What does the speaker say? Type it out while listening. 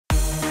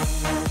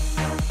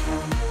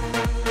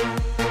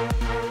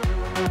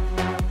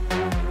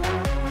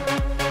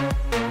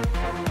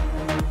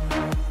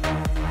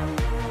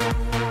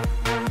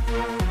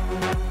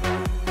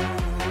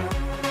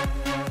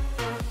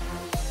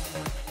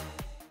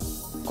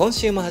今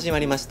週も始ま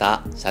りまし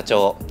た社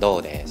長ど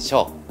うでし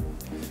ょ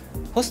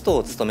う。ホスト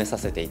を務めさ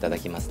せていただ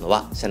きますの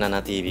はシャナ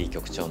ナ TV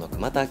局長の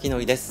熊田晃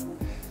典です。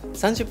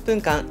30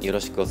分間よろ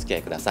しくお付き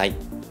合いください。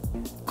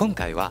今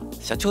回は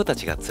社長た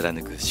ちが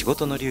貫く仕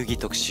事の流儀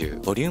特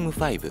集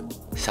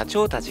Vol.5、 社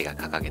長たちが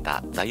掲げ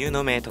た座右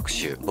の銘特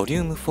集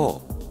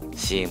Vol.4、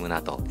 CM の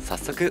後早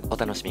速お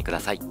楽しみくだ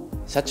さい。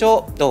社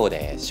長どう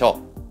でしょ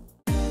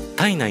う。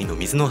体内の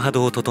水の波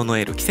動を整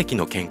える奇跡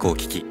の健康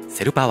機器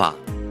セルパワ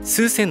ー、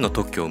数千の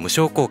特許を無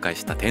償公開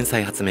した天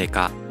才発明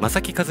家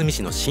正木和美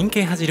氏の神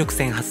経波磁力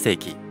線発生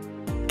器。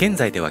現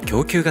在では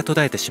供給が途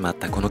絶えてしまっ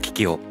たこの機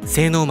器を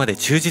性能まで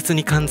忠実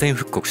に完全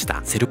復刻し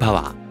たセルパ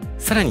ワ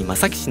ー、さらに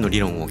正木氏の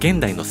理論を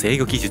現代の制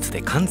御技術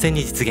で完全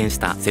に実現し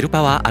たセル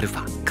パワーアルフ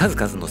ァ。数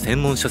々の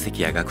専門書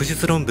籍や学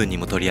術論文に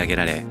も取り上げ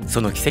られ、そ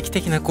の奇跡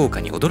的な効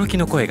果に驚き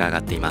の声が上が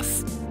っていま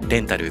す。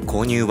レンタル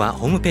購入は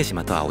ホームページ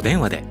またはお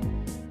電話で。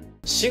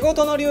仕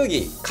事の流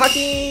儀課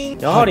金。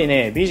やはり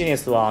ね、ビジネ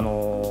スは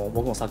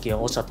僕もさっき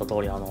おっしゃった通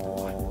り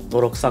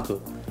泥臭く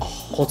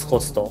コツ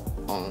コツと、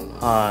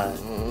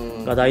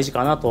が大事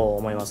かなと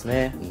思います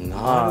ね。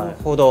な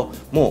るほど、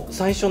もう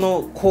最初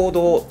の行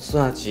動す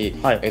なわち、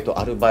ア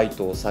ルバイ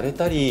トをされ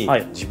たり、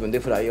自分で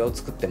フライヤーを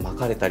作って巻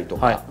かれたりと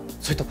か、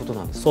そういったこと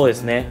なんですか。そうで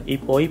すね、一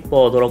歩一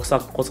歩泥臭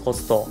くコツコ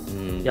ツと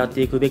やっ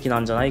ていくべきな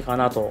んじゃないか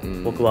なと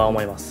僕は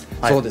思います。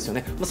そうですよ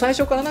ね。最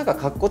初からなんか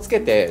格好つけ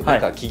てなん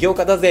か起業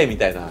家だぜみ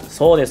たいな、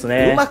そうです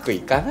ね、うまく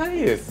いかない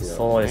ですよね。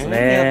そうです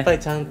ね、やっぱり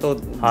ちゃんと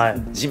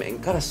地面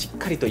からしっ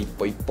かりと一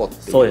歩一歩ってい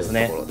うとこ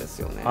ろです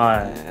よね。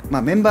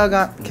メンバー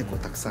が結構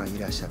たくさんい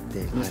らっしゃって、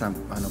皆さん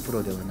プ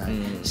ロではない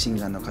シン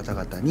ガーの方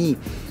々に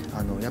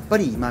やっぱ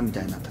り今み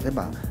たいな、例え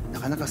ばな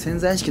かなか潜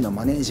在意識の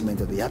マネージメン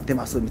トでやって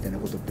ますみたいな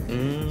ことって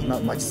今、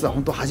実は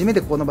本当初め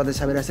てこの場で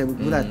喋らせて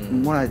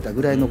もらえた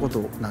ぐらいのこ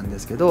となんで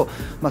すけど、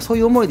そう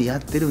いう思いでやっ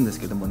てるんです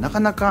けども、なか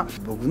なか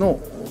僕の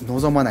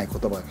望まない言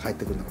葉が返っ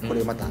てくるのが、こ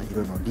れまたい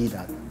ろいろリーダ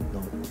ーの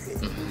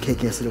経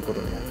験すること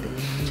であって、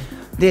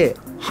で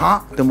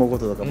はって思うこ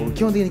ととか、僕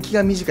基本的に気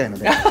が短いの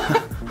で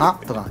は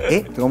とか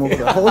と思うこ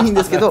とが多いん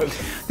ですけど、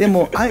で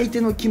も相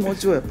手の気持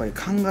ちをやっぱり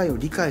考えを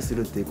理解す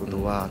るっていうこ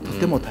とはと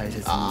ても大切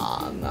に。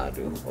な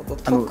るほど。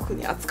特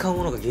に扱う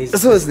ものが芸術で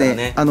すから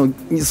ね。そう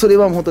ですね。それ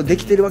は本当で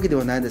きてるわけで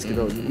はないですけ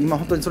ど、今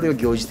本当にそれを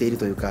行じている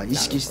というか、意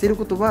識している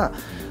ことは、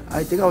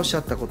相手がおっしゃ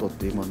ったことっ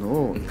ていうもの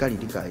をいかに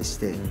理解し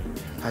て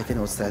相手に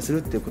お伝えす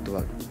るっていうこと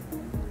は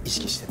意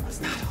識してま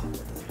す。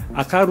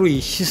明る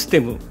いシステ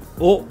ム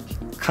を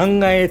考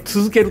え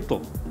続ける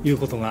という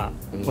ことが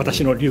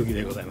私の流儀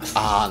でございます。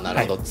なる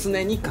ほど、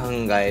常に考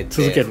え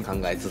続け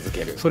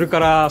る。それか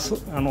ら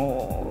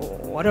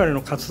我々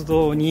の活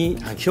動に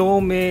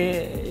共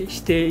鳴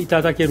してい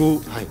ただける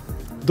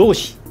同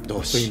志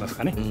といいます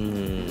かね、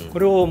こ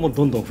れをもう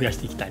どんどん増やし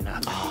ていきたいな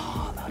と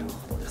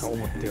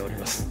思っており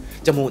ます。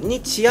じゃあもう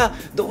日夜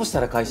どうした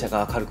ら会社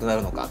が明るくな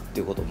るのかって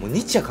いうことをもう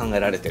日夜考え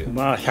られてる。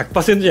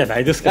100% じゃな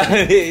いですけど、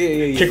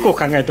結構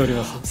考えており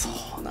ます。そ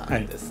うな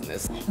んですね。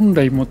本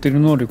来持っている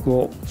能力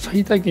を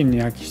最大限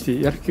に発揮し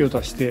てやる気を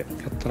出してや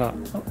ったら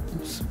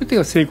全て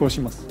が成功し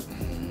ます。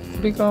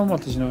これが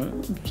私の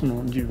そ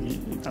の流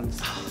儀なんで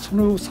す。そ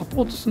れをサ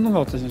ポートするのが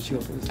私の仕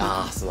事です。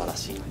素晴ら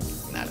し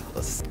い。なるほど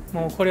です。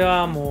もうこれ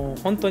はも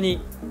う本当に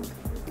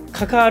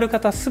関わる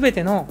方全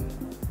ての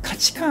価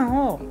値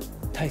観を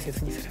大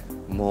切にする。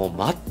もう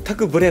全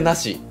くブレな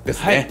しで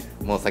すね。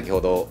もう先ほ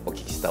どお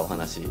聞きしたお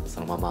話そ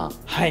のま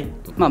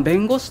ま。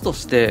弁護士と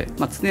して、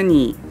常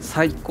に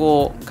最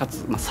高か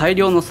つ、最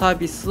良のサー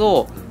ビス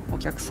をお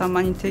客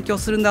様に提供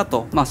するんだ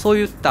と、そう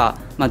いった、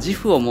自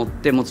負を持っ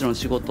てもちろん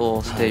仕事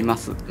をしていま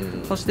す。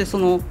そして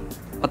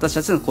私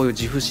たちのこういう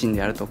自負心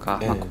であるとか、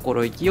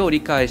心意気を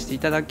理解してい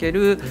ただけ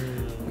る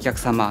お客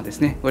様です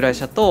ね、ご依頼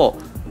者と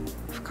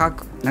深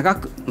く長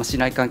く、信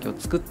頼関係を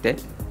作って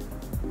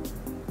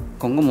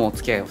今後もお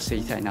付き合いをして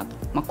いきたいなと、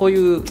こう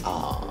いう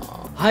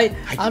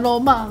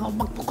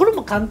これ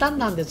も簡単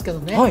なんですけど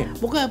ね、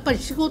僕はやっぱり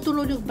仕事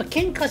の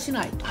喧嘩し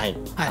ないと、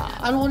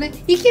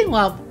意見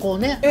はこう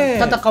ね、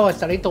戦わし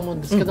たらいいと思うん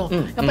ですけど、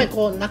やっぱり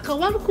こう仲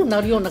悪くな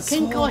るような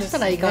喧嘩はした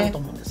らいかんと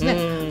思うんですね。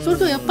それ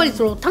とやっぱり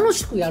楽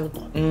しくやると、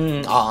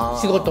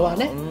仕事は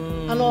ね。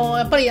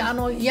やっぱり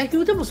野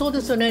球でもそう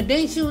ですよね。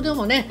練習で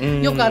もね、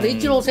よくあるイ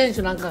チロー選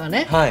手なんかが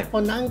ね、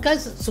何回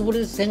素振り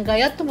1000回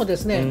やってもで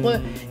すね、こ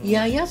れい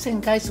やいや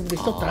1000回素振り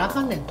しとったらあ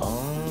かんねんと、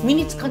身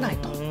につかない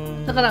と。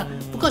だから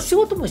僕は仕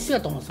事も一緒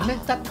やと思うんですよね。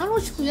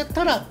楽しくやっ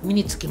たら身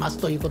につきます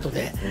ということ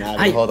で。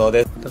なるほど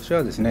です。私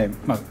はですね、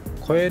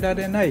越えら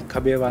れない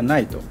壁はな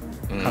いと考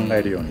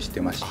えるようにし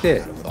てまし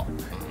て、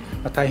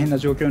大変な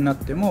状況になっ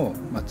ても、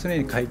常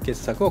に解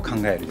決策を考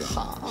えるように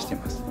して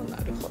ます。な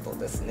るほど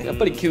ですね。やっ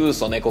ぱり窮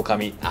鼠猫噛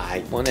み、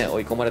もうね、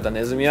追い込まれた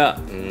ネズミは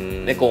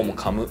猫も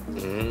噛む、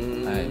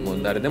も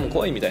う誰でも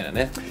来いみたいな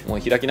ね、も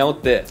う開き直っ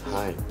て、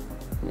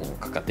も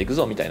うかかっていく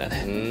ぞみたいな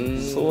ね、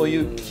そうい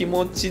う気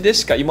持ちで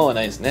しか今は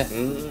ないですね。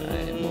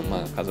も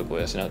う家族を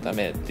養うた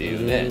めってい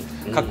うね、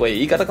かっこいい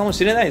言い方かも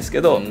しれないです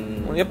けど、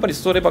やっぱり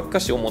そればっ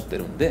かし思って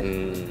るんで、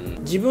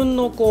自分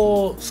の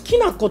好き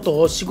なこと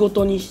を仕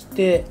事にし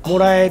ても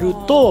らえる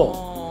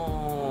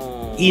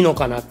といいの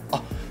かな。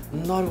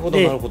なるほど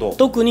なるほど。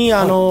特に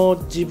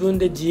自分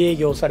で自営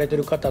業されて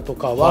る方と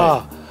か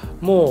は、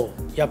も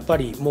うやっぱ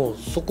りもう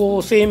そこ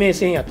を生命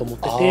線やと思っ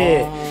て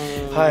て、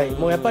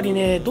もうやっぱり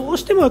ね、どう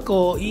しても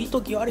こういい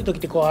時悪い時っ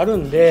てこうある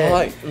ん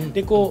で、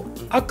でこう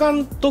あか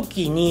ん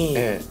時に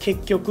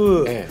結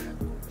局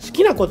好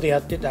きなことや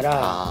ってた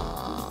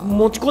ら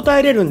持ちこた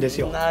えれるんです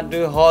よ。な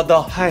るほ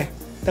ど。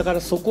だか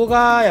らそこ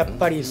がやっ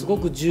ぱりすご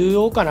く重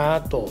要か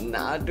なと。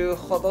なる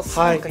ほど。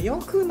そうか、良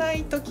くな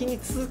い時に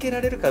続け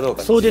られるかどう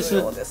か重要です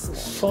ね。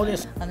そうで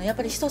す。やっ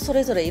ぱり人そ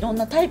れぞれいろん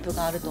なタイプ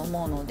があると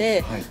思うの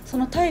で、そ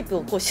のタイプ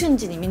をこう瞬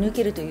時に見抜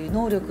けるという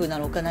能力な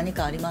のか何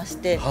かありまし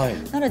て、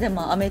なので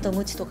飴と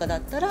ムチとかだ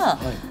ったら、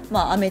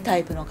飴タ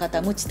イプの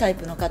方、ムチタイ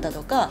プの方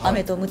とか、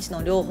飴とムチ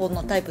の両方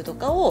のタイプと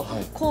かを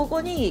交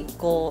互に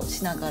こう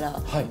しながら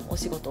お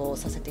仕事を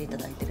させていた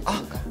だいているとい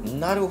うか。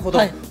なるほど。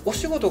お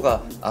仕事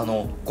が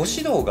ご指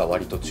導が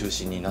割と中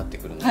心になって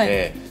くるの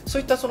で、そ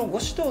ういったそのご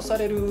指導さ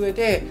れる上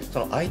でそ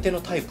の相手の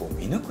タイプを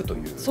見抜くと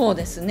いう。そう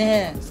です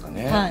ね。ですか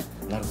ね。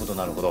なるほど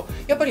なるほど。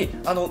やっぱり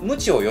ム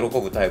チを喜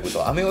ぶタイプ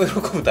と飴を喜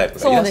ぶタイプ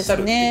がいらっしゃる。そうです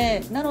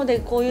ね。なの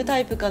でこういうタ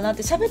イプかなっ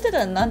て喋ってた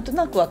らなんと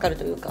なくわかる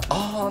というか。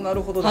な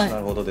るほどです、な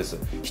るほどです。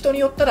人に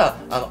よったら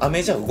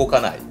飴じゃ動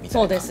かないみたいな。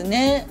そうです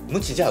ね。ム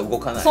チじゃ動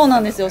かない。そうな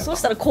んですよ。そう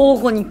したら交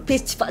互にペ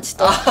チパチ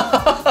と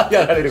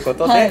やられるこ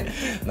とで、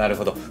なる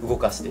ほど、動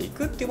かしてい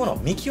くっていうものを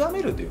見極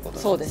めるということで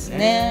すね。そうです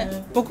ね。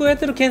僕がやっ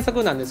てる検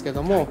索なんですけ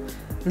ども、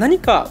何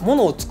かも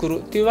のを作る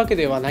っていうわけ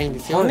ではないんで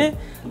すよね。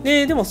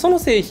でもその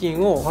製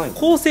品を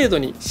高精度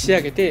に仕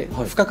上げて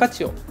付加価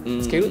値を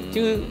つけるって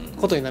いう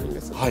ことになるん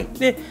です。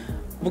で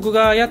僕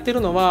がやって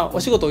るのは、お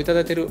仕事をいた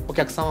だいているお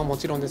客さんはも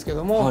ちろんですけ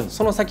ども、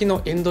その先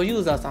のエンドユ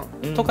ーザーさ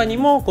んとかに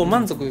もこう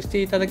満足し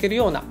ていただける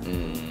ような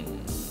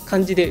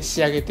感じで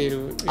仕上げている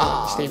ように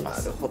していま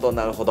す。なるほど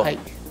なるほど。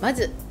ま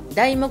ず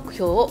大目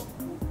標を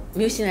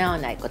見失わ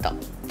ないこと。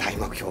大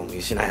目標を見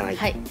失わない。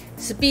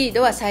スピー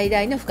ドは最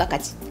大の付加価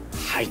値。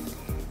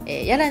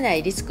やらな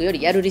いリスクよ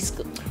りやるリス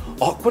ク。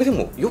これで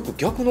もよく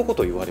逆のこ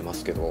と言われま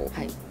すけど、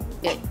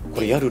こ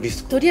れやるリ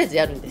スク。とりあえず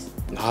やるんです。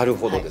なる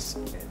ほどです。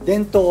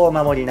伝統を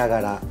守りな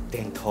がら、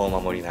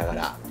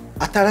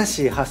新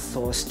しい発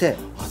想をして、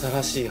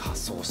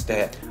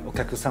お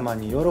客様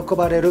に喜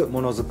ばれる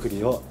ものづく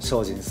りを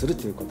精進する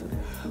ということで、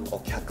お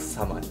客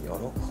様に喜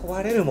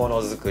ばれるも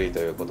のづくりと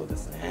いうことで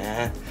す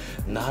ね。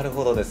なる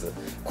ほどです。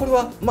これ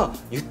は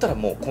言ったら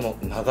もうこの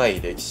長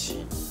い歴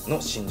史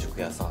の新宿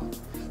屋さん、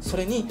そ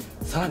れに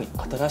さらに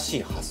新し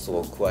い発想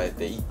を加え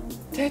ていっ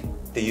てっ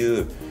て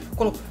いう、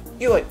この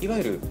いわ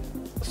ゆる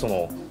そ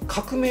の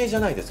革命じゃ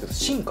ないですけど、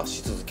進化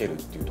し続けるっ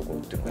ていうところ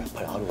っていうのがやっ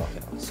ぱりあるわけ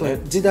なんですね。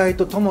時代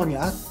とともに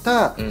あっ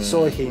た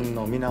商品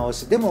の見直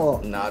しで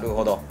も、なる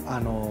ほど、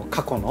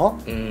過去の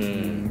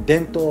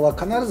伝統は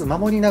必ず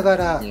守りなが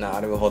ら、な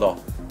るほど、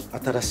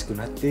新しく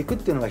なっていくっ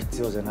ていうのが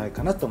必要じゃない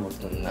かなと思っ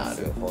ておりま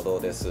す。なるほど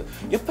です。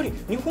やっぱり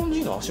日本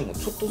人の足も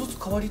ちょっとず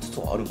つ変わりつつ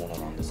あるもの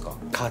なんですか？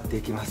変わって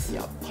いきます。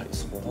やっぱり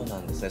そうな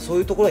んですね。そう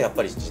いうところはやっ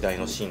ぱり時代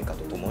の進化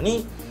ととも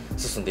に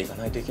進んでいか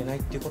ないといけない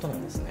っていうことな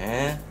んです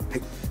ね。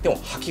でも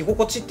履き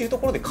心地っていうと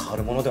ころで変わ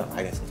るものでは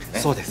ないですもんね。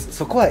そうです。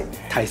そこは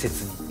大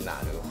切に。なる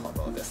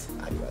ほどです。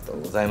ありがと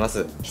うございま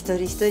す。一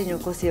人一人の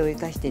個性を生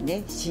かして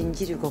ね、信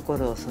じる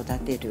心を育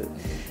てる。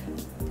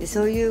で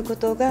そういうこ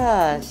と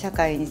が社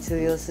会に通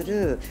用す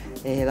る、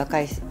若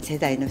い世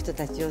代の人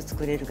たちを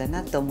作れるか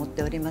なと思っ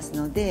ております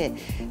ので、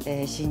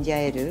信じ合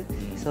える、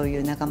そうい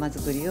う仲間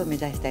づくりを目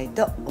指したい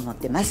と思っ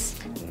てます。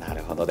な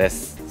るほどで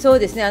す。そう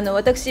ですね。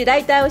私ラ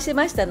イターをして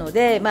ましたの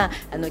で、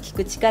聞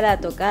く力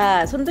と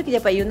かその時にや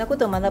っぱりいろんなこ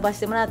とを学ば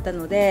せてもらった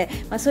ので、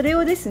それ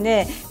をです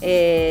ね、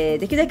で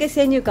きるだけ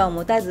先入観を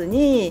持たず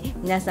に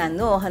皆さん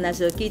のお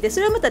話を聞いて、そ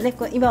れをまたね、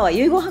今は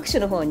遺言白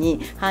書の方に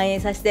反映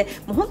させて、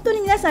もう本当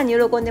に皆さんに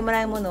喜んでもら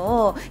えるもの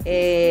を、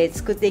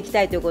作っていき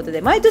たいということ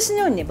で、毎年の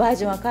ようにね、バー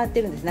ジョンは変わっ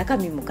てるんです。中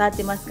身も変わっ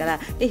てますから、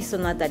ぜひそ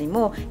のあたり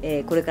も、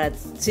これから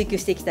追求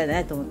していきたい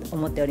なと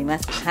思っておりま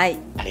す。はい。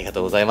ありが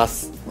とうございま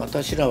す。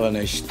私らは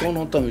ね、人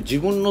のため、自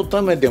分の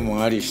ためで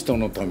もあり、人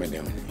のため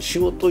でもあり、仕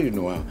事という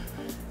のは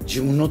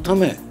自分のた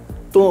め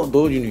と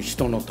同時に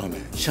人のため、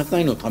社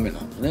会のためな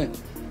んですね。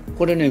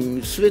これね、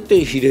全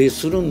て比例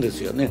するんで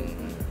すよね。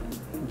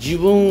自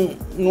分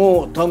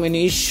のため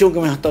に一生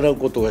懸命働く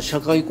ことが社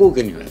会貢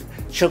献になる。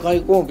社会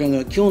貢献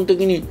が基本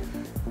的に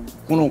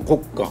この国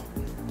家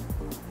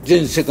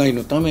全世界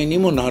のために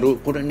もなる。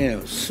これね、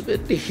全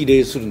て比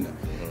例するんだ。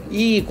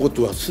いいこ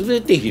とは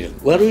全て比例、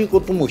悪い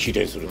ことも比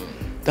例する。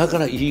だか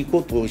らいい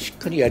ことをし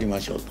っかりやりま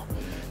しょうと。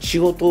仕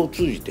事を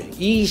通じて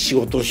いい仕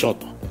事をしよう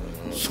と。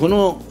そ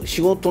の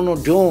仕事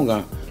の量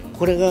が、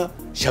これが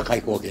社会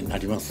貢献にな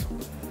ります。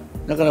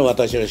だから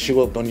私は仕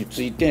事に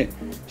ついて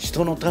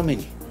人のため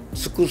に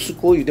尽くす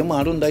行為でも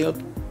あるんだよと。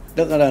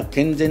だから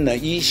健全な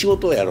いい仕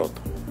事をやろう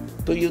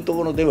というと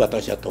ころで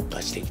私は特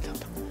化してきた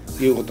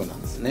ということな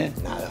んですね。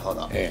なるほ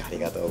ど、あり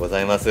がとうござ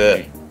います。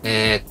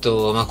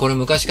これ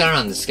昔から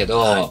なんですけ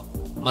ど、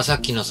さ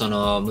っきのそ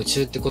の夢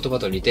中って言葉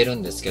と似てる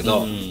んですけ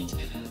ど、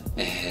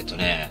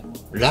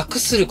楽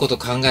することを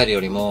考えるよ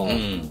りも、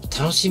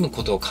楽しむ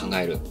ことを考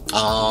える。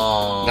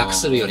楽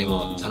するより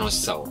も楽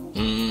しさを。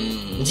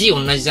字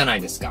同じじゃな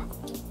いですか。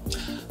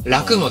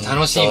楽も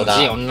楽しいも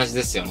字同じ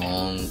ですよね。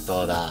本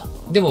当だ。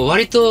でも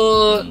割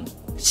と、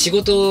仕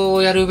事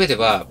をやる上で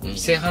は、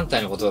正反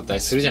対のことだったり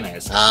するじゃないで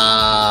す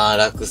か。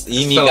楽す、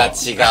意味が違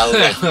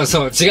う。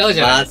そう、違う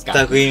じゃないですか。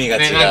全く意味が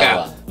違うわ。なん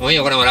か、もういい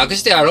よ、これも楽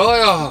してやろう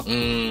よ。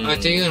っ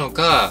ていうの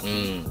か、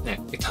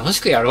楽し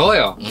くやろう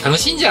よ。楽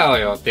しんじゃおう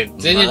よって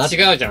全然違う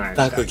じゃないで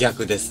すか。全く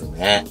逆です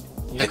ね。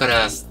だか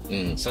ら、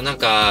そうなん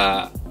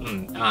か、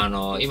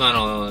今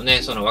の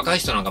ね、その若い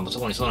人なんかも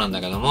特にそうなん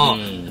だけども、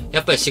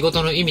やっぱり仕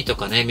事の意味と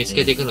かね、見つ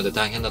けていくので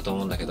大変だと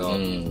思うんだけど、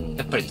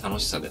やっぱり楽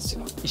しさです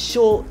よ。一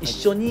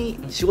緒に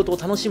仕事を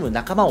楽しむ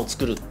仲間を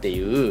作るって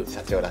いう。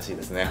社長らしい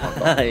ですね、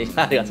はい、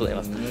ありがとうござい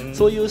ます。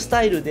そういうス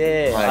タイル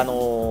で、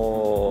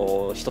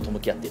人と向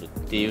き合っているっ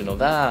ていうの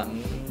が、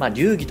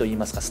流儀といい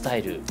ますか、スタ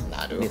イル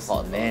です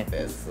ね。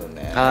です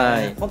ね。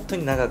はい。本当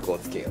に長くお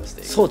付き合いをし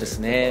ていく。そうです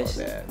ね。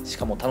し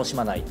かも楽し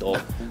まないと。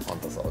本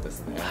当そうで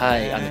すね。は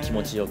い、気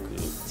持ちよく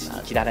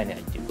切られない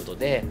ということ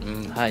で、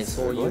はい、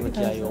そういう向き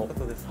合いを、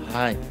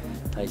はい、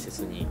大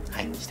切に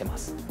してま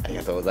す。あり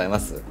がとうございま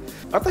す。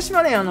私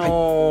はね、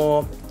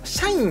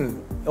社員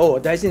を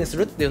大事にす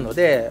るっていうの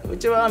で、う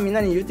ちはみん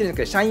なに言ってるん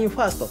ですけど、社員フ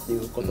ァーストってい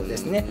うことで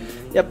すね。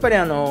やっぱり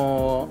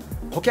顧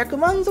客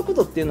満足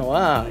度っていうの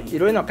はい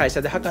ろいろな会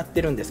社で測っ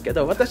てるんですけ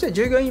ど、私は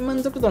従業員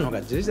満足度の方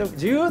が重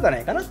要じゃな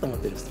いかなと思っ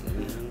てるんです。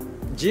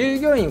従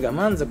業員が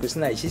満足し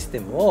ないシステ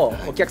ムを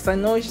お客さん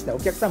に納品してお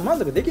客さん満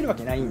足できるわ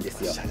けないんで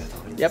すよ。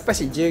やっぱ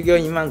し従業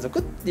員満足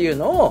っていう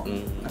のを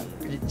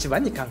一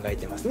番に考え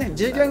てますね。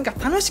従業員が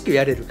楽しく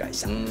やれる会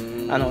社、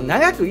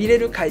長く入れ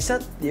る会社っ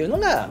ていうの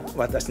が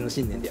私の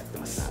信念でやって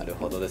ます。なる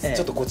ほどです。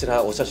ちょっとこち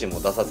らお写真も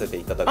出させて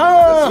いただくの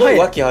ですごい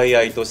和気あい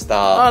あいとし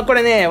た。こ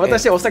れね、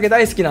私お酒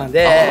大好きなん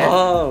で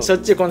しょっ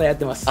ちゅうこんなやっ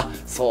てます。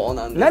そう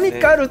なんですね。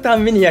何かあるた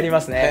んびにやりま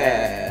す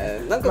ね。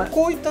なんか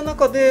こういった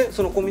中で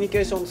そのコミュニ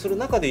ケーションする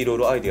中でいろい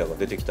ろアイディアが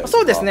出てきたりとか。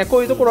そうですね。こ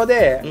ういうところ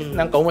で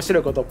なんか面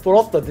白いことポ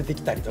ロッと出て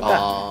きたりと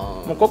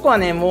か、もうここは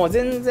ね、もう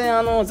全然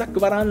ざっ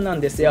くばらんな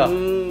んですよ。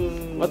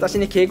私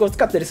に敬語を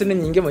使ったりする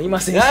人間もいま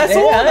せんしね。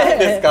そうなん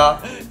です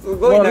か。す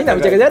ごい。もうみんな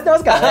むちゃくちゃやってま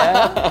すか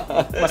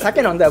らね。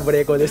酒飲んだらブ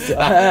レーコですよ。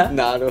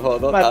なるほ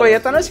ど。こうい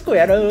う楽しく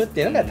やるっ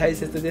ていうのが大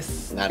切で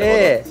す。な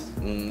る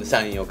ほど。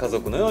社員を家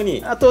族のよう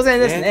に。当然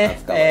です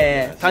ね。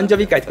誕生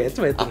日会とかいつ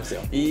もやってるんです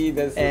よ。いい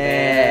です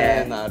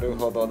ね。なる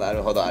ほどな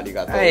るほど、あり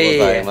がとうご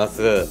ざいま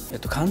す。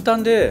簡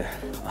単で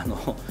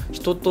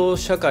人と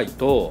社会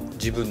と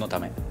自分のた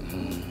め、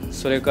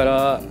それか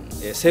ら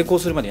成功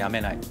するまでや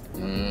めない、こ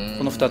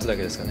の2つだ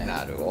けですかね。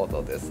なるほ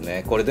どです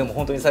ね。これでも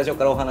本当に最初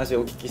からお話を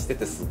お聞きして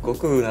てすご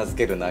くうなず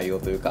ける内容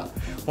というか、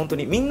本当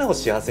にみんなを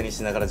幸せに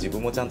しながら自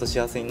分もちゃんと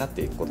幸せになっ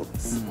ていくことって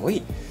すご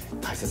い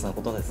大切な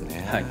ことです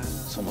ね。はい、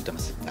そう思ってま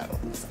す。なるほ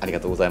どです。ありが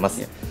とうございま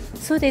す。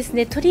そうです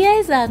ね。とりあ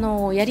えず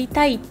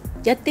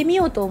やってみ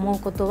ようと思う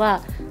こと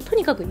はと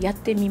にかくやっ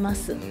てみま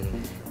す。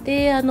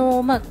で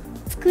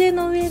机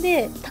の上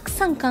でたく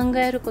さん考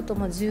えること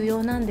も重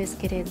要なんです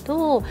けれ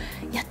ど、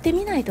やって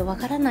みないとわ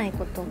からない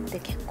ことって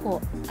結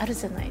構ある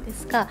じゃないで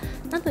すか。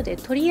なので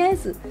とりあえ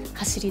ず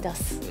走り出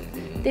す。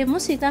でも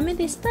しダメ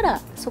でした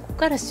らそこ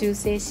から修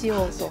正し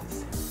ようと。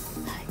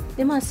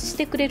でし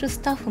てくれるス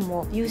タッフ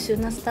も優秀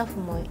なスタッフ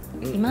も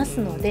います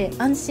ので、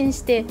安心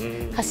して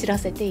走ら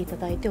せていた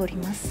だいており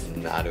ます。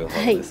なるほ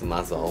どです。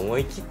まずは思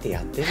い切って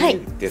やってみ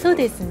るっていうこと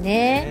ですね。そ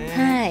うですね。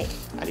はい。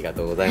ありが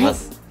とうございま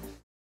す。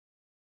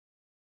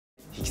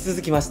引き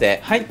続きまし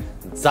て、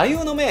座右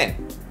の銘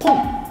ポン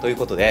という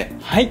ことで、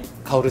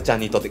かおるちゃん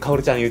にとって、かお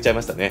るちゃん言っちゃい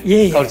ましたね。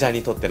かおるちゃん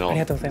にとっての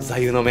座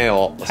右の銘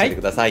を教えて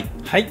ください。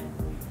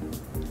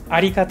あ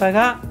り方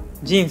が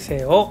人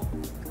生を、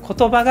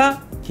言葉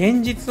が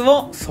現実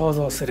を創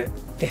造する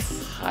で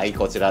す。はい、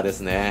こちらです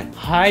ね。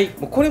はい。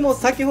もうこれも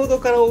先ほど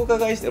からお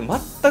伺いして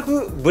全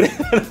くブレ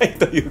がない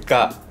という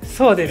か。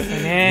そうです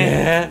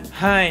ね。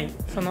はい。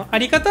そのあ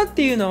り方っ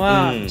ていうの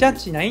はジャッ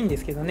ジないんで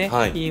すけどね。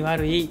いい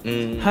悪い。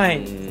は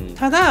い。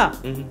ただ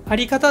あ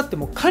り方って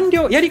もう完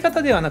了、やり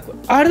方ではなく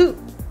あ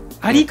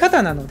り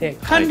方なので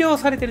完了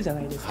されてるじゃ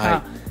ないです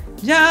か。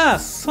じゃあ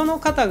その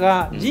方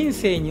が人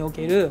生にお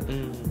ける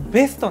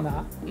ベスト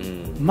な、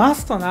マ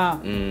スト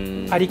な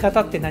あり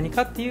方って何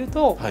かっていう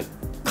と、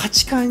価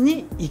値観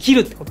に生き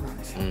るってことなん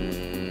ですよ。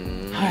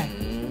はい。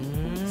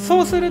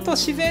そうすると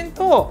自然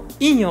と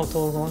陰陽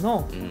統合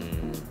の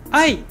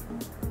愛、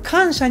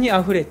感謝に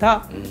あふれ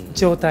た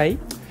状態、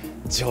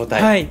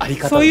はい、あり方です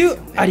よね。そういう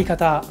あり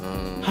方、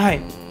はい、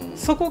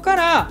そこか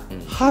ら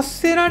発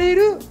せられ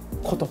る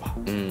言葉、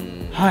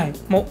はい、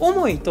もう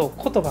思いと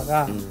言葉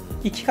が、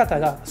生き方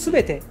が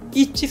全て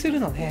一致する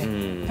ので、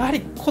やは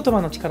り言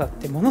葉の力っ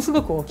てものす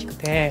ごく大きく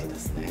て、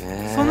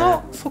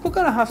そこ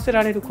から発せ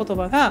られる言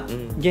葉が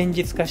現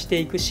実化し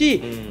ていく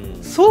し、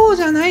そう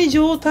じゃない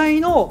状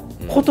態の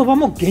言葉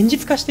も現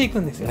実化してい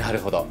くんですよ。なる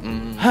ほど。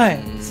はい。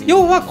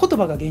要は言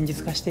葉が現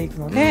実化していく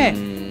ので、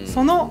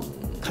その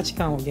価値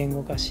観を言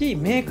語化し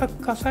明確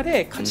化さ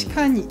れ、価値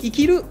観に生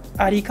きる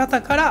あり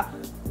方から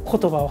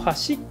言葉を発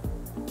し、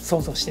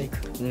想像していく。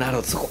なる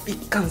ほど、そこを一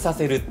貫さ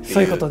せるっていう、そ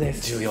ういうことで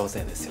す。重要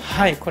性ですよね。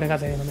はい、これが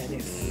座右の銘で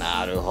す。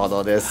なるほ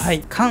どです。は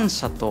い、感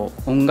謝と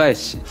恩返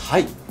し。は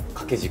い、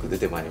掛け軸出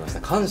てまいりまし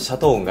た。感謝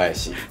と恩返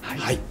し。はい。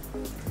はい。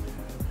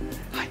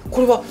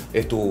これは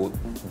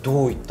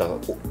どういった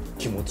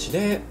気持ち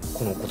で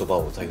この言葉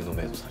を座右の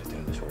銘とされてる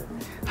んでしょ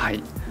う。は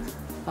い。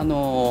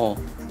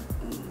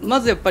ま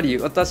ずやっぱり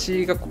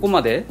私がここ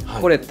まで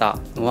来れた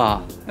の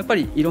は、やっぱ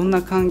りいろん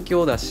な環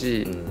境だ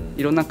し、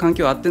いろんな環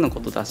境あっての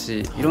ことだ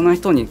し、いろんな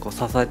人にこう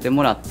支えて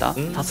もらった、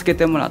助け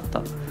てもらっ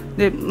た。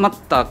でま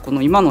たこ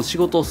の今の仕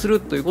事をす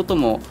るということ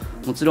も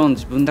もちろん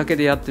自分だけ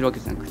でやってるわけ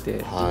じゃなく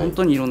て、本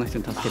当にいろんな人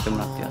に助けても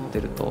らってやって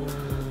ると、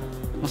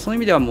そういう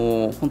意味では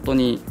もう本当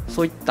に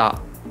そういった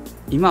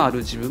今ある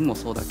自分も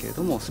そうだけれ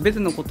ども、全て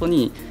のこと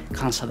に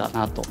感謝だ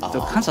なと、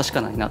感謝し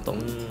かないなと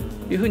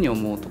いうふうに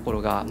思うとこ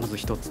ろがまず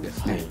一つで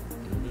すね。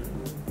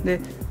で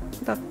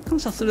感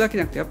謝するだけ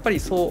じゃなくて、やっぱり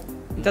そ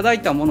ういただ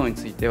いたものに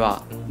ついて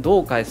はどう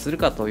お返しする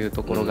かという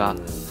ところが、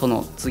そ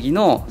の次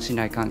の信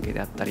頼関係で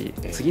あったり、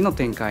次の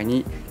展開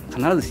に必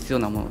ず必要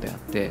なものであっ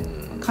て、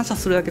感謝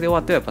するだけで終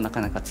わってはやっぱな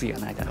かなか次が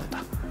ないだろうと。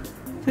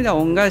それでは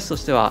恩返しと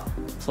しては、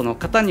その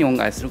方に恩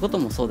返しすること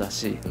もそうだ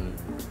し、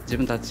自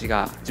分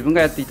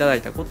がやっていただ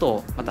いたこと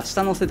をまた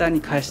下の世代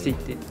に返していっ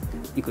て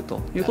いくと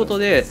いうこと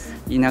で、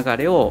いい流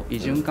れを、いい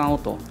循環を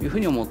というふう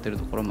に思っている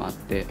ところもあっ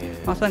て、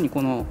まさに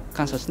この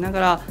感謝しなが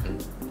ら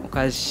お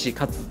返し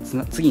かつ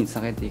次につ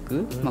なげてい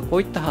く、こ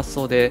ういった発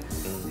想で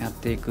やっ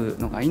ていく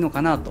のがいいの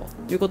かなと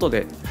いうこと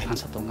で、感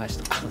謝と恩返し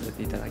とさせ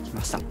ていただき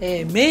ました。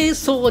瞑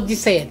想自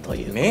制と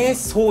いう。瞑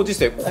想自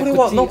制、これ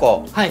はなん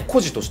か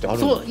故事としてある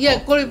んですか。そう、いや、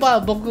これは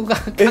僕が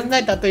考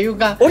えたという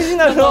か、オリジ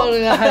ナルの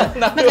な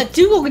んか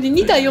中国に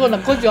似たような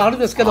故事はあるん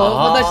ですけど、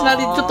私な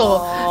りにちょっ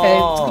と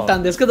作った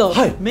んですけど、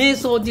瞑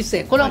想自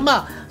制、これ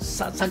は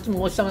さっき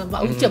もおっしゃった、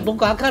うちは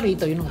僕明るい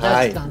というのが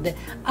大好きなんで、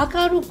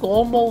明るく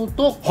思う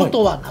とこ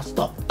とはなす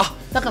と。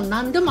だから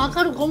何でも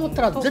明るく思っ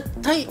たら絶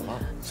対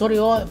それ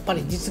をやっぱ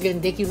り実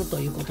現できると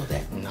いうこと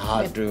で。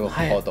なる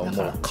ほど、も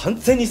う完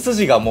全に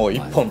筋がもう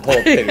一本通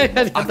ってる。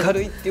明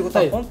るいっていうこと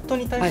は本当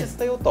に大切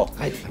だよと。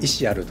意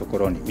思あるとこ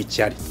ろに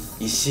道あり。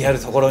意思ある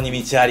ところ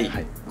に道あり。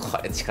こ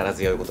れ力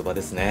強い言葉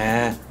です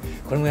ね。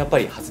これもやっぱ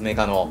り発明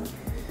家の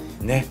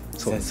ね、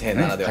先生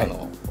ならではのお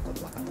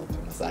言葉かと思い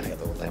ます。ありが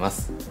とうございま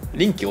す。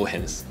臨機応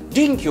変です。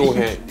臨機応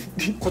変。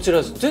こち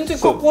ら全然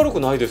かっこ悪く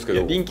ないですけ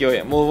ど。臨機応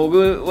変。もう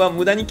僕は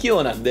無駄に器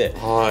用なんで、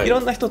い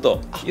ろんな人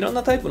といろん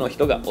なタイプの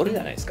人がおるじ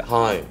ゃないですか。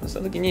そ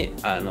の時に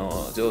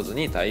上手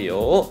に対応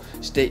を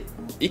して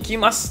いき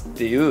ますっ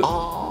ていう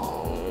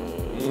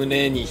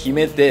胸に秘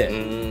めて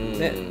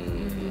ね、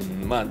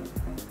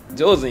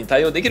上手に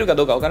対応できるか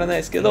どうかわからない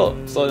ですけど、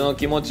その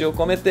気持ちを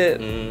込めて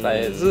絶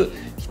えず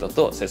人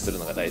と接する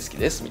のが大好き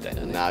ですみたい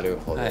なね。なる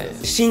ほど。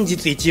真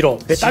実一路、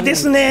ベタで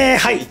すね。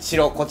はい。一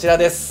路こちら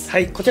です。は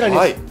い、こちらです。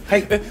は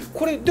い。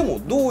これで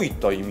もどういっ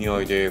た意味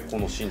合いでこ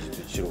の真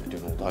実一路ってい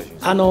うのを大事に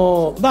す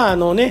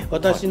る？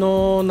私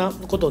の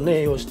ことを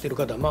ね、よう知ってる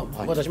方、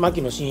私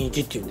牧野真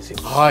一っていうんですよ。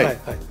はい。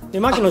で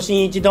牧野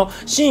真一の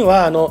真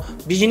は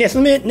ビジネ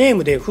スネー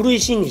ムで古い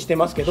真にして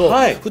ますけど、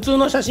普通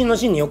の写真の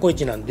真に横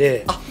一なん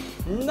で。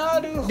な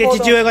るほど。で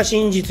父親が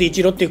真実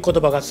一路っていう言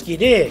葉が好き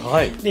で、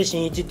で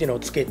真一っていうのを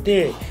つけ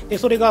て、で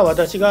それが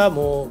私が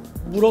も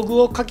うブロ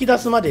グを書き出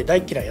すまで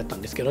大嫌いやった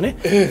んですけどね、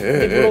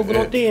でブログ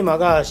のテーマ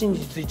が真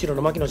実一路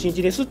の牧野真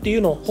一ですってい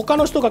うのを他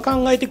の人が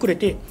考えてくれ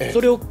て、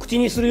それを口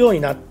にするよう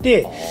になっ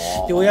て、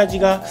で親父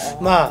が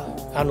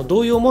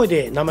どういう思い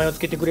で名前をつ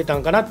けてくれた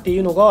んかなってい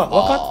うのが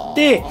分かっ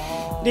て、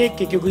で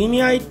結局意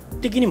味合い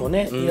的にも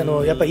ね、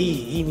やっぱ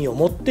りいい意味を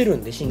持ってる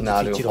んで、真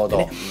実一路って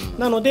ね。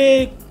なの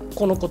で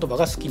この言葉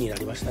が好きにな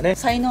りましたね。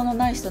才能の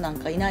ない人なん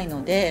かいない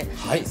ので、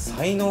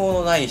才能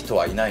のない人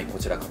はいない、こ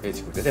ちら掛け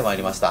軸出てまい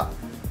りました。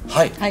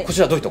こち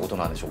らどういったこと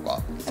なんでしょう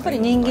か。やっぱり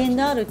人間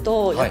である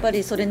と、やっぱ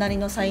りそれなり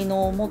の才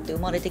能を持って生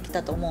まれてき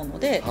たと思うの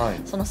で、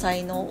その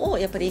才能を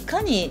やっぱりい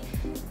かに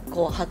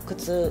発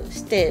掘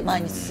して前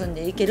に進ん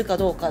でいけるか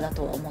どうかだ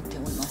とは思ってお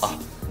ります。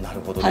な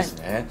るほどです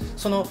ね。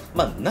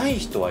ない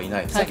人はい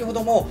ない。先ほ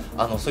ども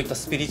そういった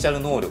スピリチュア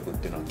ル能力っ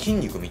ていうのは筋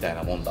肉みたい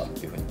なもんだっ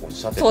ていうふうにおっ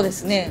しゃってたんで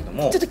すけれど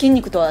も、ちょっと筋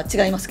肉とは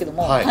違いますけど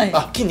も、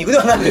筋肉で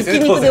はないですね。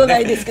筋肉ではな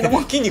いですけど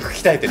も、筋肉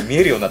鍛えて見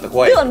えるようになったら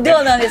怖いで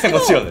はないですけど、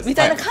もちろんです。み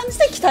たいな感じ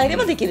で鍛えれ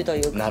ばできると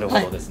いう。なるほ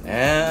どです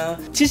ね。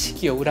知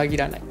識を裏切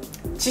らない。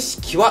知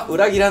識は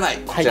裏切らない。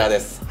こちらで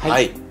す。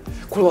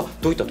これは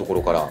どういったとこ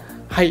ろから？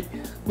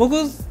僕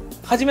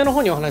初めの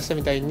方にお話した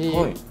みたいに、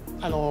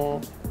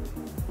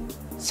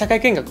社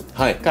会見学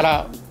か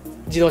ら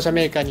自動車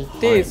メーカーに行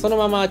って、その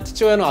まま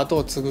父親の後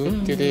を継ぐっ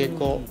ていうで、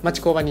町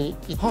工場に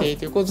行ってっ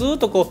ていう、ずっ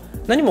と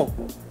何も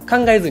考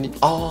えずに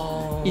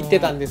行っ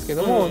てたんですけ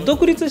ども、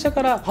独立して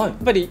からやっ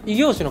ぱり異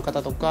業種の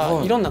方とか、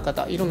いろんな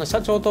方、いろんな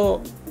社長と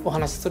お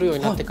話しするよう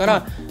になってか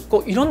ら、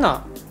いろん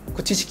な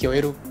知識を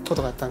得るこ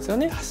とがあったんですよ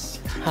ね。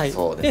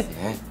で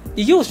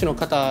異業種の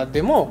方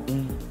でも、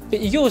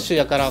異業種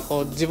やから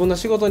自分の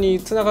仕事に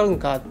つながるん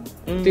かっ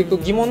ていう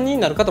疑問に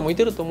なる方もい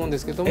てると思うんで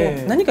すけども、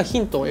何かヒ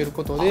ントを得る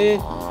ことで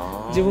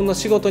自分の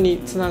仕事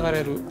につなが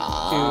れるっていう。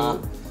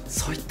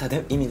そういった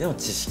意味での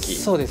知識。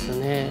そうです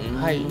ね、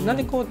はい、なん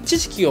でこう知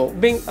識を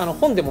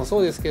本でもそ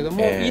うですけれど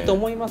も、いいと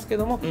思いますけ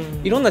ども、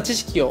いろんな知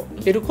識を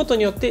得ること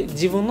によって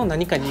自分の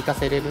何かに生か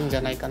せれるんじ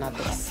ゃないかな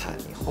と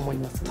思い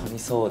ます。本当に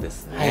そうで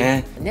す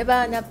ね。ネ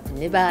バーナップ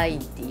ネバーイン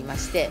って言いま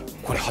して、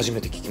これ初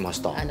めて聞きまし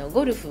た。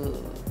ゴルフ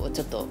を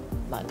ちょっと、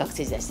学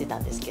生時代してた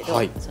んですけど、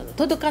その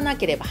届かな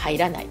ければ入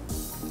らない。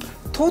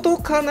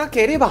届かな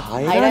ければ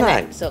入らな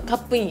い。そう、カッ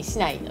プインし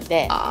ないの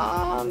で。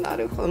な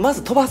るほど。ま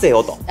ず飛ばせ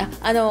よと。パ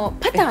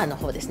ターの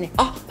方ですね。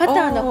パタ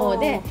ーの方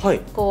で、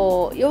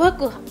こう弱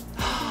く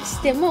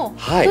しても、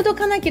届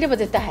かなければ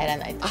絶対入ら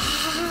ない。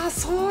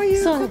そう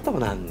いうこと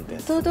なんで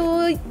す。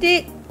届い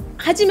て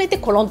初めて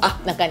コロンと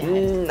中に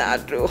入る。な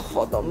る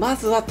ほど。ま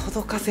ずは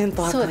届かせん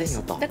とあかんよと。そうで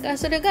す。だから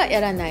それが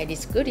やらないリ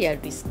スクよりやる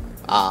リスク。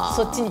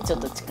そっちにちょ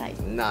っと近い。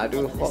な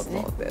るほど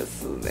で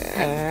す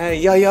ね。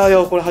いや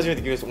これ初め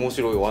て聞きました。面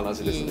白いお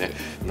話ですね。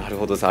なる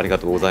ほどです。ありが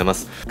とうございま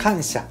す。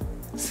感謝、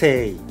誠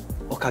意、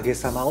おかげ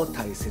さまを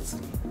大切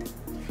に。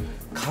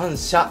感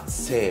謝、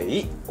誠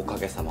意、おか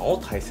げさまを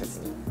大切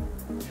に。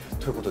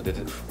ということで、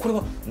これ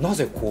はな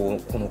ぜこ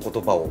の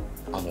言葉を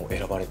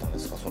選ばれたんで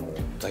すか、その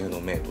座右の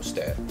銘とし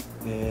て。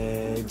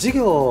事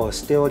業を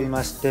しており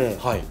まして、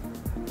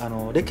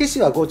歴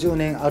史は50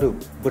年ある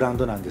ブラン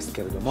ドなんです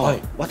けれども、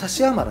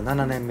私はまだ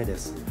7年目で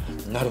す。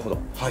なるほど。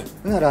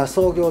だから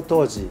創業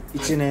当時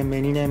1年目、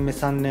2年目、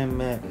3年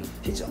目、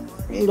非常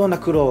にいろんな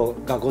苦労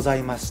がござ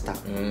いました。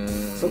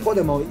そこ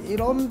でもい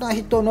ろんな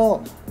人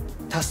の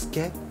助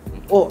け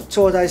を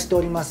頂戴して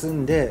おります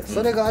んで、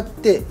それがあっ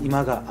て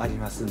今があり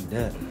ますん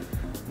で、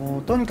も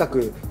うとにか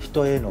く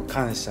人への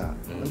感謝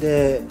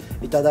で、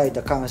いただい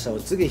た感謝を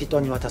次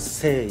人に渡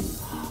す誠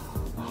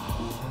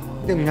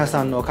意で、皆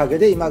さんのおかげ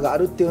で今があ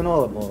るっていうの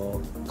をも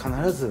う必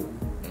ず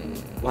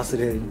忘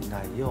れ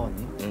ないよ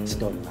うにし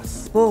ておりま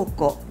す。宝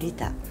庫利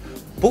他。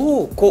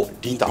宝庫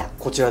利他、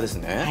こちらです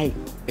ね。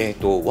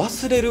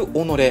忘れる己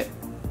を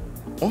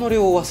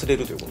忘れ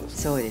るということで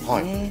す。そうです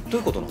ね。ど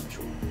ういうことなんでしょ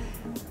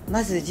う。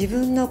まず自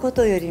分のこ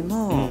とより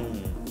も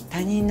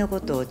他人の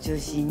ことを中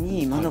心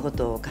に物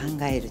事を考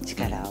える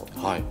力を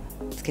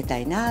つけた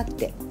いなっ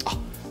て。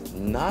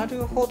な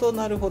るほど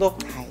なるほど。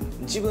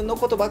自分の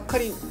ことばっか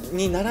り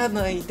になら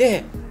ない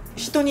で、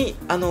人に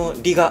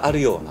利がある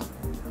ような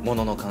も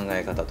のの考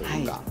え方と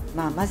いうか、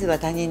まずは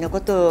他人のこ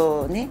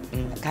とをね、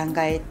考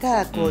え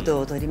た行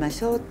動を取りま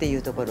しょうってい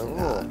うところ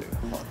を、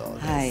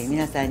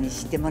皆さんに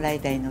知ってもらい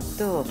たいの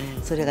と、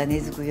それが根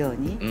付くよう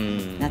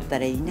になった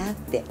らいいなっ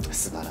て。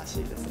素晴らし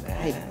いです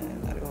ね。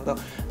なるほど、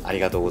あり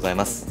がとうござい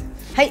ます。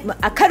はい、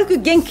明るく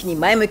元気に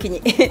前向き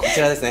に。こち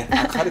らですね。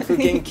明るく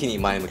元気に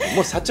前向きに。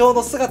もう社長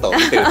の姿を見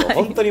てると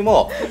本当に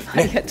もう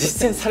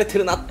実践されて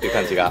るなっていう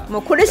感じが。も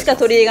うこれしか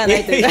取り柄がな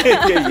いとい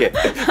う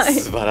か。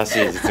素晴らしい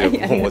実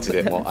力をお持ち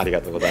で、もうあり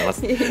がとうございま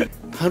す。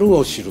樽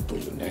を知ると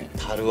いうね。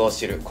樽を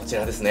知る、こち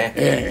らですね。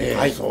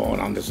そう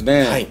なんです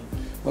ね。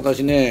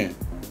私ね、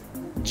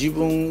自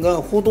分が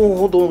ほど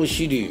ほど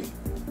知り、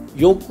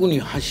欲に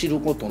走る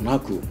ことな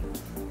く、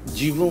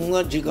自分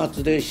が自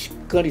活でし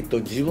っかりと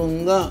自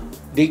分が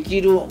で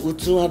きる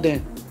器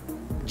で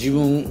自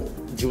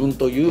分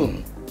とい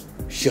う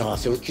幸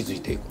せを築い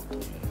ていこうと。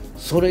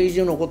それ以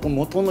上のことを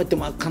求めて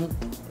もあかんと。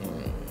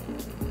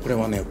これ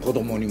はね、子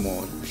供に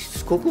もし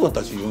つこく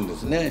私言うんで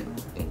すね。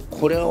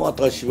これは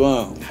私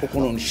は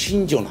心の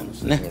信条なんで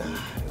すね。なる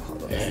ほ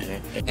どで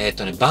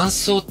すね。伴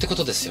奏ってこ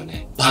とですよ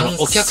ね。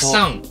お客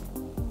さん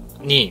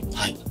に、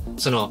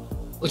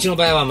うちの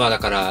場合はだ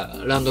から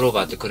ランドロー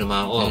バーって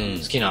車を好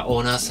きな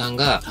オーナーさん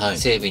が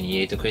整備に入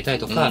れてくれたり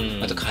とか、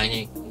あと買い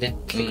にね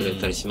来てくれ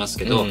たりします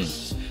けど、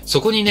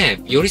そこに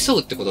ね寄り添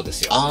うってことで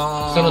すよ。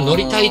その乗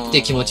りたいっ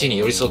て気持ちに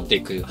寄り添って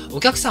いく。お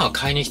客さんは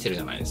買いに来てる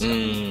じゃないですか。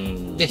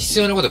で、必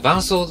要なこと、伴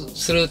走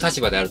する立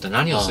場であると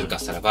何をするか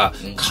したらば、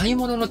買い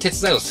物の手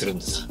伝いをするん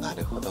です。な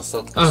るほど、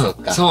そっかそっ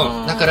か。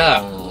そう。だか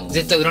ら、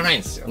絶対売らない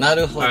んですよ。な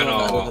るほど、なる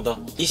ほど。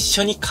一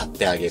緒に買っ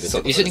てあげる。そ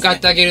う、一緒に買っ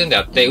てあげるんで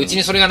あって、うち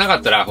にそれがなか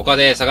ったら他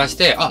で探し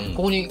て、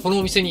この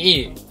お店に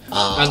いい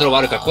ランドローバー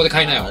あるからここで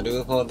買いなよ。な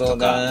るほど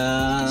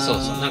な。そう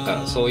そう、なん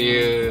かそう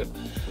いう、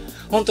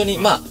本当に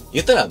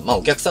言ったら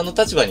お客さんの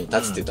立場に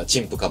立つって言ったら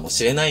陳腐かも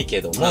しれない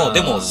けども、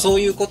でもそう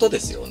いうことで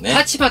すよね。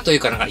立場という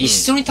かなんか一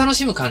緒に楽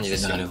しむ感じで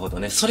すよ。なるほど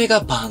ね。それが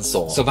伴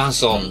走。そう、伴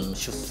走。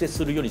出世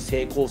するより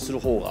成功する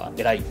方が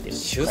偉いっていう。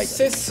出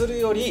世する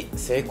より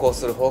成功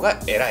する方が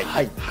偉い。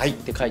はいっ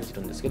て書いて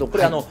るんですけど、こ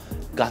れ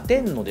ガテ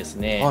ンのです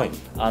ね、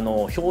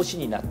表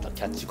紙になった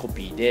キャッチコ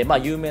ピーで、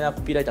有名な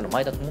コピーライターの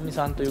前田智美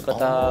さんという方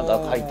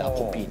が書いた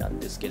コピーなん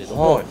ですけれど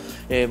も、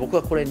僕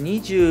はこれ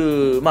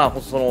20、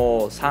そ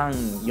の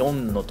3、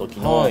4の時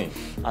の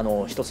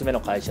一つ目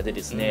の会社で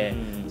ですね、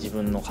自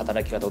分の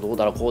働き方どう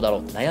だろうこうだろ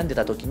うって悩んで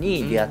た時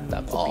に出会っ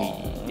たコピ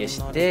ーで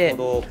して、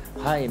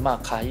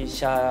会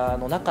社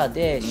の中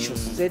で出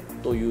世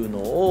というの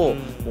を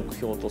目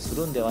標とす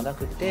るんではな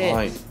くて、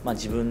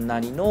自分な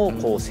りの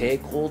成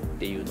功っ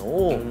ていうの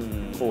を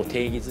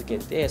定義づけ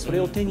て、そ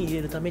れを手に入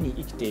れるために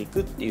生きてい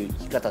くっていう生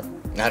き方っ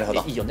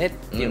ていいよねっ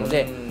ていうの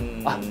で、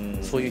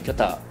そういう生き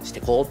方して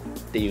こう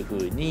っていうふ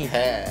うに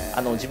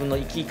自分の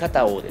生き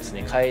方をです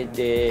ね変え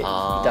てい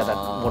ただ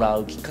くもら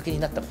うきっかけに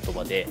なった言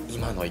葉で、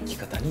今の生き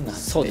方になっ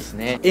て、そうです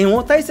ね、縁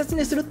を大切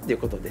にするっていう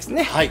ことです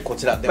ね。はい、こ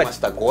ちら出まし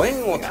た。ご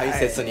縁を大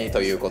切に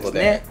ということ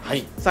で、は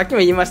い、さっきも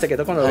言いましたけ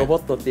ど、このロボッ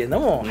トっていうの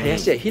も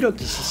林家弘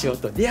樹師匠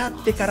と出会っ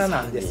てから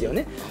なんですよ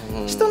ね。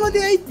人の出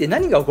会いって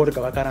何が起こる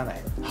かわからな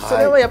い、そ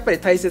れをやっぱり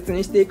大切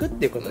にしていくっ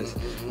ていうことです。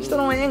人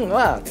の縁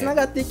はつな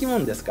がっていくも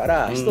んですか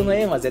ら、人の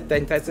縁は絶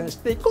対に大切にし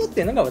ていこうっ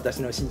ていうのが私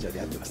の信条で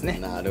やってますね。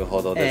なる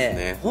ほどです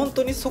ね、本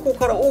当にそこ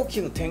から大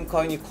きな展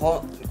開に変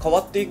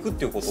わっていくっ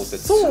ていうことって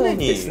常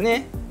にです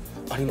ね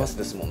あります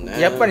ですもんね。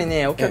やっぱり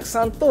ね、お客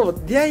さんと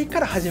出会いか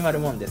ら始まる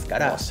もんですか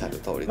ら、おっしゃる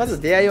通りです。ま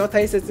ず出会いを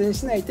大切に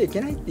しないといけ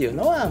ないっていう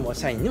のはもう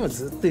社員にも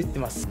ずっと言って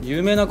ます。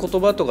有名な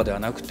言葉とかでは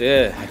なく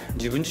て、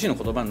自分自身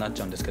の言葉になっ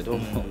ちゃうんですけど、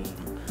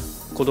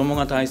子供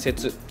が大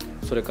切、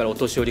それからお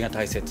年寄りが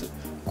大切。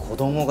子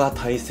供が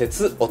大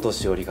切、お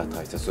年寄りが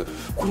大切。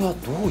これは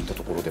どういった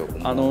ところで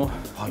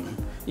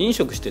飲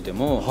食してて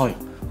も、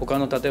他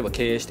の例えば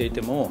経営してい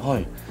ても、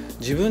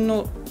自分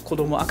の子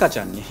供赤ち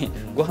ゃんに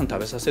ご飯食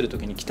べさせると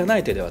きに汚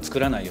い手では作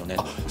らないよね。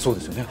そう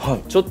ですよね、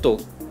ちょっと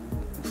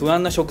不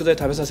安な食材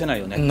食べさせない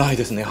よね。ない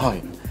ですね。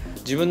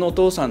自分のお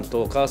父さん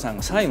とお母さん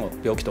が最後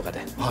病気とかで、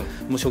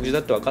もう食事だ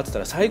って分かってた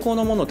ら最高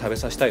のものを食べ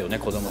させたいよね、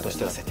子供とし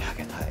ては。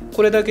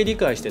これだけ理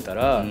解してた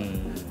ら、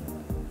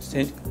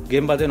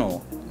現場で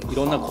のい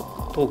ろんな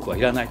トークは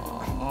いらない。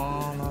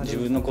自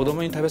分の子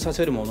供に食べさ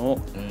せるものを、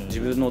自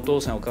分のお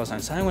父さんお母さん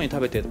に最後に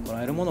食べても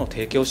らえるものを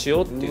提供し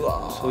ようっていう、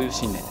そういう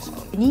信念です。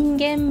人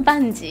間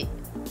万事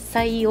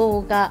採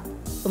用が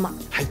馬。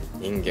はい、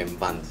人間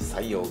万事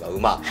採用が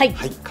馬。はい、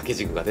掛け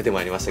軸が出て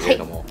まいりましたけれ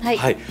ども、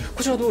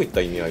こちらはどういった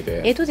意味合い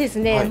で？です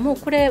ね、もう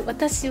これ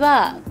私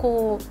は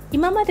こう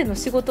今までの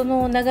仕事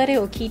の流れ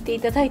を聞いてい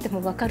ただいて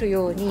も分かる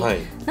ように、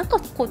なんか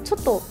こうちょ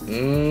っと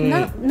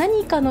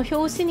何かの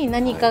表紙に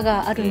何か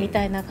があるみ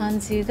たいな感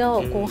じが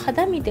こう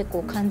肌身で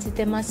こう感じ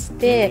てまし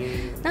て、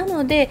な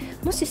ので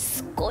もし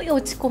すっごい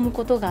落ち込む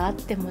ことがあっ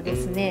てもで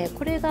すね、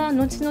これが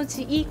後々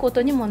いいこ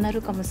とにもな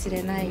るかもし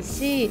れない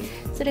し、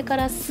それか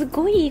らす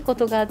ごいいいこ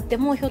とがあって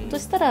もひょっと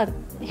したら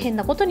変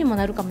なことにも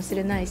なるかもし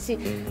れないし、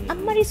あん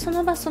まりそ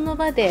の場その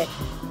場で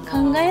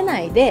考えな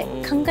いで、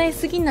考え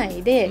すぎな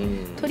いで、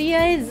とり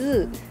あえ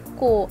ず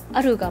こう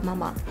あるがま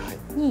ま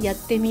にやっ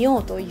てみよ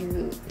うとい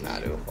う。な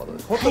るほど。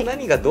本当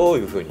何がどう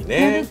いうふうに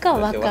ね、何か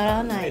わか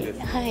らない、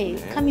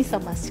神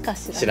様しか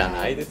知ら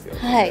ないですよ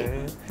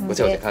ね。ご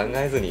ちゃごちゃ考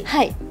えずに、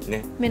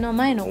目の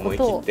前のこ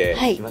とを思い切っ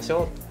ていきまし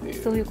ょうってい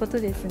う、そういうこと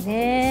です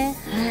ね。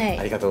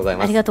ありがとうござい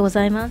ます。ありがとうご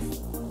ざいま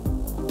す。